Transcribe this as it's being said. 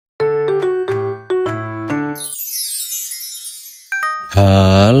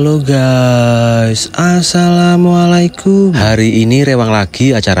Halo guys, assalamualaikum. Hari ini Rewang lagi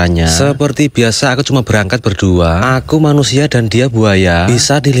acaranya. Seperti biasa aku cuma berangkat berdua. Aku manusia dan dia buaya.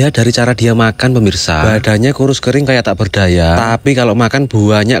 Bisa dilihat dari cara dia makan pemirsa. Badannya kurus kering kayak tak berdaya, tapi kalau makan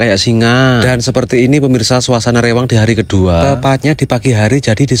buahnya kayak singa. Dan seperti ini pemirsa suasana Rewang di hari kedua. Tepatnya di pagi hari,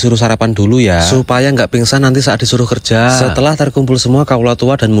 jadi disuruh sarapan dulu ya, supaya nggak pingsan nanti saat disuruh kerja. Setelah terkumpul semua kaula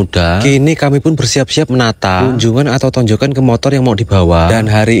tua dan muda, kini kami pun bersiap-siap menata kunjungan atau tonjokan ke motor yang mau dibawa.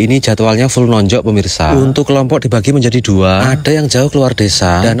 Dan hari ini jadwalnya full nonjok pemirsa. Untuk kelompok dibagi menjadi dua, ada yang jauh keluar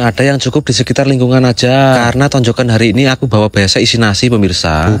desa dan ada yang cukup di sekitar lingkungan aja. Karena tonjokan hari ini aku bawa besek isi nasi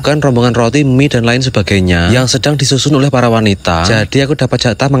pemirsa, bukan rombongan roti, mie dan lain sebagainya yang sedang disusun oleh para wanita. Jadi aku dapat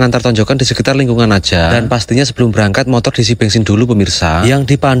jatah mengantar tonjokan di sekitar lingkungan aja. Dan pastinya sebelum berangkat motor diisi bensin dulu pemirsa, yang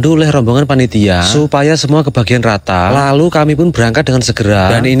dipandu oleh rombongan panitia supaya semua kebagian rata. Lalu kami pun berangkat dengan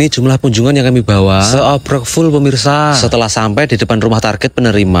segera. Dan ini jumlah kunjungan yang kami bawa, seobrok full pemirsa. Setelah sampai di depan rumah target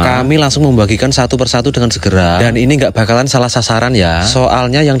penerima, kami langsung membagikan satu persatu dengan segera. Dan ini nggak bakalan salah sasaran ya,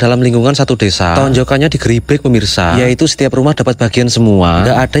 soalnya yang dalam lingkungan satu desa tonjokannya digeribek pemirsa, yaitu setiap rumah dapat bagian semua,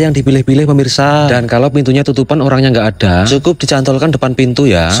 nggak ada yang dipilih-pilih pemirsa. Dan kalau pintunya tutupan orangnya nggak ada, cukup dicantolkan depan pintu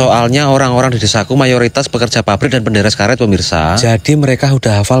ya, soalnya orang-orang di desaku mayoritas pekerja pabrik dan penderes karet pemirsa, jadi mereka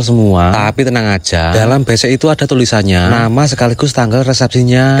udah hafal semua. Tapi tenang aja, dalam besek itu ada tulisannya nama sekaligus tanggal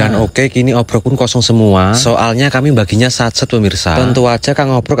resepsinya. Dan oke, kini obrok pun kosong semua, soalnya kami baginya satset pemirsa. Tentu aja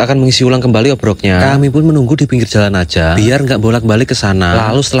Kang Obrok akan mengisi ulang kembali obroknya. Kami pun menunggu di pinggir jalan aja, biar nggak bolak-balik ke sana.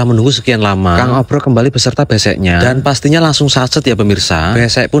 Lalu setelah menunggu sekian lama, Kang Obrok kembali beserta beseknya. Dan pastinya langsung satset ya pemirsa.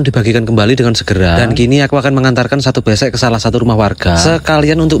 Besek pun dibagikan kembali dengan segera. Dan kini aku akan mengantarkan satu besek ke salah satu rumah warga,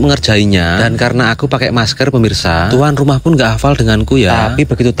 sekalian untuk mengerjainya. Dan karena aku pakai masker pemirsa, tuan rumah pun nggak hafal denganku ya. Tapi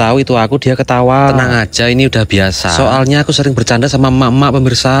begitu tahu itu aku, dia ketawa. Tenang aja, ini udah biasa. Soalnya aku sering bercanda sama emak-emak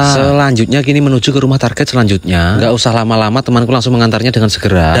pemirsa. Selanjutnya kini menuju ke rumah target selanjutnya. Nggak usah lama-lama, temanku langsung mengantarnya dengan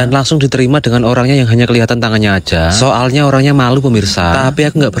segera dan langsung diterima dengan orangnya yang hanya kelihatan tangannya aja. Soalnya orangnya malu pemirsa. Tapi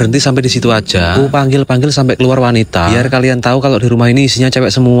aku nggak berhenti sampai di situ aja. Aku panggil-panggil sampai keluar wanita, biar kalian tahu kalau di rumah ini isinya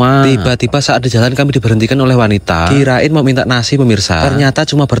cewek semua. Tiba-tiba saat di jalan kami diberhentikan oleh wanita. Kirain mau minta nasi pemirsa, ternyata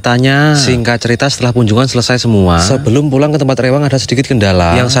cuma bertanya. Singkat cerita, setelah kunjungan selesai semua, sebelum pulang ke tempat Rewang ada sedikit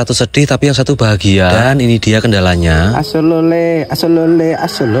kendala. Yang satu sedih tapi yang satu bahagia. Dan ini dia kendalanya. Asolole,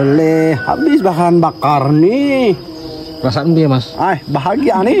 habis bahan bakar nih. Perasaan dia mas?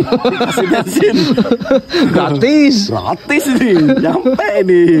 Bahagia nih, dikasih bensin. Gratis nih, nyampe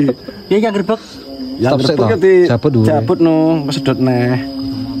nih. Iya yang gerbek. Yang gerbek di cabut no, kesedot nih.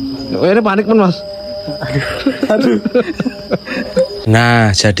 Ini panik pun mas. Aduh. Nah,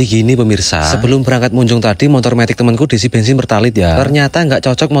 jadi gini pemirsa, sebelum berangkat munjung tadi motor metik temanku diisi bensin pertalit ya. Ternyata nggak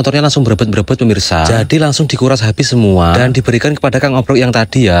cocok, motornya langsung berebut-berebut pemirsa. Jadi langsung dikuras habis semua dan diberikan kepada Kang Obrok yang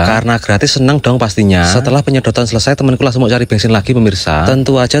tadi ya. Karena gratis senang dong pastinya. Setelah penyedotan selesai, temanku langsung mau cari bensin lagi pemirsa.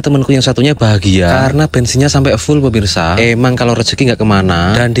 Tentu aja temanku yang satunya bahagia karena bensinnya sampai full pemirsa. Emang kalau rezeki nggak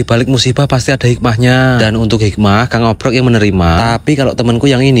kemana, dan dibalik musibah pasti ada hikmahnya. Dan untuk hikmah Kang Obrok yang menerima. Tapi kalau temanku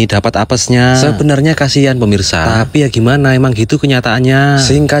yang ini dapat apesnya. Sebenarnya kasihan pemirsa, tapi ya gimana, emang gitu kenyataan.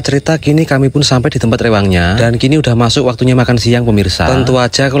 Singkat cerita, kini kami pun sampai di tempat Rewangnya. Dan kini udah masuk waktunya makan siang pemirsa. Tentu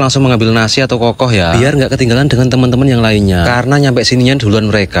aja aku langsung mengambil nasi atau kokoh ya, biar nggak ketinggalan dengan teman-teman yang lainnya. Karena nyampe sininya duluan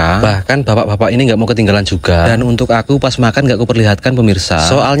mereka. Bahkan bapak-bapak ini nggak mau ketinggalan juga. Dan untuk aku pas makan nggak kuperlihatkan pemirsa,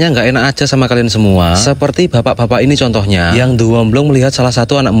 soalnya nggak enak aja sama kalian semua. Seperti bapak-bapak ini contohnya, yang duomblong melihat salah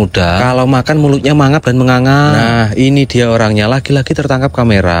satu anak muda kalau makan mulutnya mangap dan menganga. Nah ini dia orangnya, laki-laki tertangkap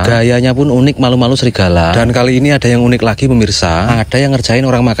kamera. Gayanya pun unik, malu-malu serigala. Dan kali ini ada yang unik lagi pemirsa. Ada yang ngerjain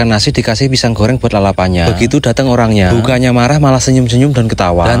orang makan nasi dikasih pisang goreng buat lalapannya. Begitu datang orangnya, bukannya marah malah senyum-senyum dan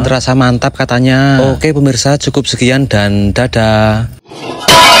ketawa. Dan terasa mantap katanya. Oke pemirsa, cukup sekian dan dadah.